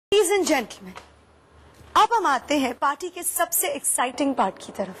Ladies and gentleman, अब हम आते हैं पार्टी के सबसे एक्साइटिंग पार्ट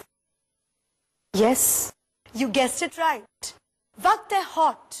की तरफ। Yes, you guessed it right, वक्त है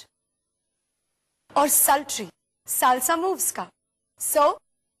हॉट और सल्ट्री सालसा मूव्स का। सो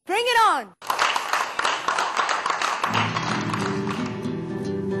bring it on.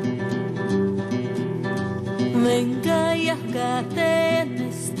 Venga y hágate en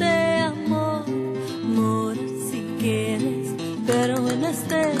este amor, amor si quieres, pero en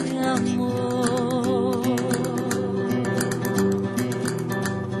este amor.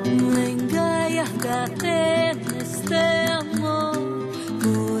 Venga y hágate en este amor,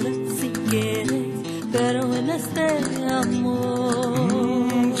 amor si quieres, pero en este amor.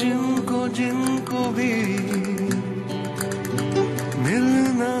 जिनको जिनको भी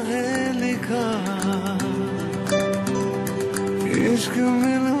मिलना है लिखा, इश्क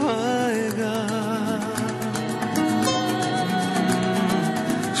मिलवाएगा।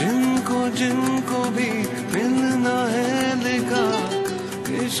 जिनको जिनको भी मिलना है लिखा,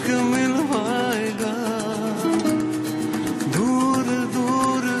 इश्क मिलवाएगा। दूर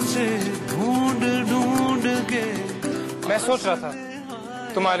दूर से ढूंढ ढूंढ के। मैं सोच रहा था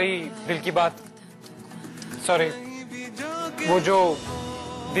तुम्हारी दिल की बात, सॉरी, वो जो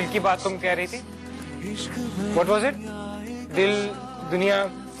दिल की बात तुम कह रही थी, व्हाट वाज इट? दिल दुनिया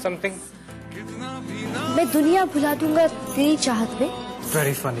समथिंग। मैं दुनिया भुला दूंगा तेरी चाहत में।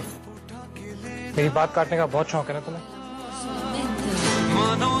 Very funny. मेरी बात काटने का बहुत शौक है ना तुम्हें?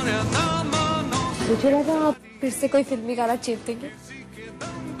 मुझे लगा आप फिर से कोई फिल्मी गाना चेप देंगे।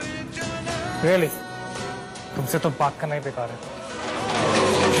 रियली? तुमसे तो बात करना ही बेकार है।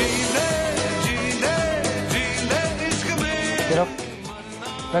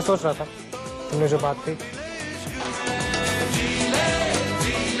 मैं सोच रहा था तुमने जो बात कही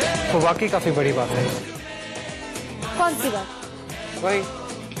वो वाकई काफी बड़ी बात है। कौन सी बात? वही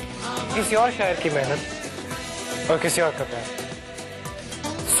किसी और शायर की मेहनत और किसी और का प्यार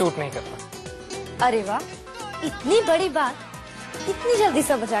सूट नहीं करता। अरे वाह, इतनी बड़ी बात इतनी जल्दी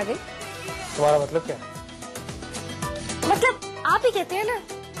समझ आ गई। तुम्हारा मतलब क्या? मतलब आप ही कहते हैं ना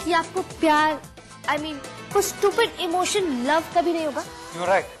कि आपको प्यार, I mean, कुछ स्टूपिड इमोशन लव कभी नहीं होगा। You're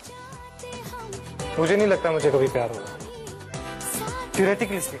right. मुझे नहीं लगता मुझे कभी प्यार होगा।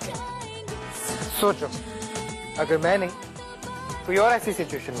 Theoretically speaking, सोचो अगर मैं नहीं कोई और ऐसी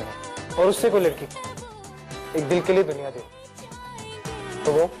सिचुएशन में है और उससे कोई लड़की एक दिल के लिए दुनिया दे,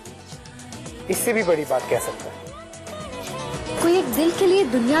 तो वो इससे भी बड़ी बात कह सकता है। कोई एक दिल के लिए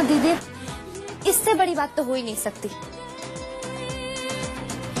दुनिया दे दे, इससे बड़ी बात तो हो ही नहीं सकती।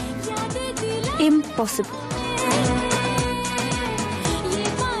 इम्पॉसिबल।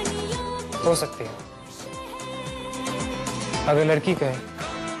 हो सकती है अगर लड़की कहे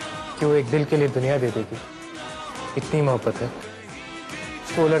कि वो एक दिल के लिए दुनिया दे देगी, इतनी मोहब्बत है,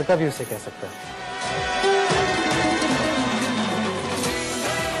 तो वो लड़का भी उसे कह सकता है।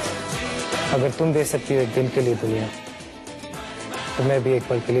 अगर तुम दे सकती हो एक दिल के लिए दुनिया, तो मैं भी एक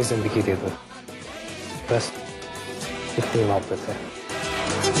पल के लिए जिंदगी दे दूं। बस इतनी मोहब्बत है।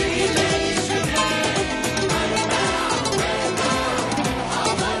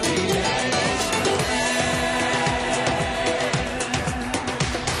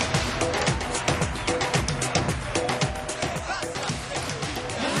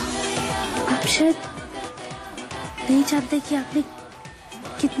 शायद नहीं जानते कि आपने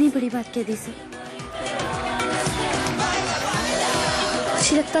कितनी बड़ी बात कह दी सर।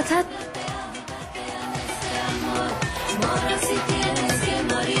 मुझे लगता था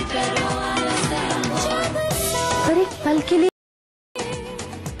पर एक पल के लिए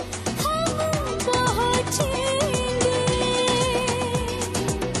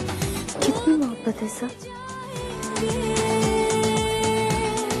कितनी मोहब्बत है सर।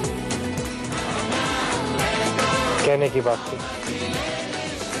 कहने की बात थी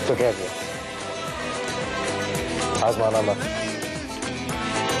तो कह दिया, आजमाना मत।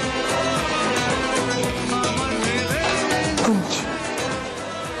 कुछ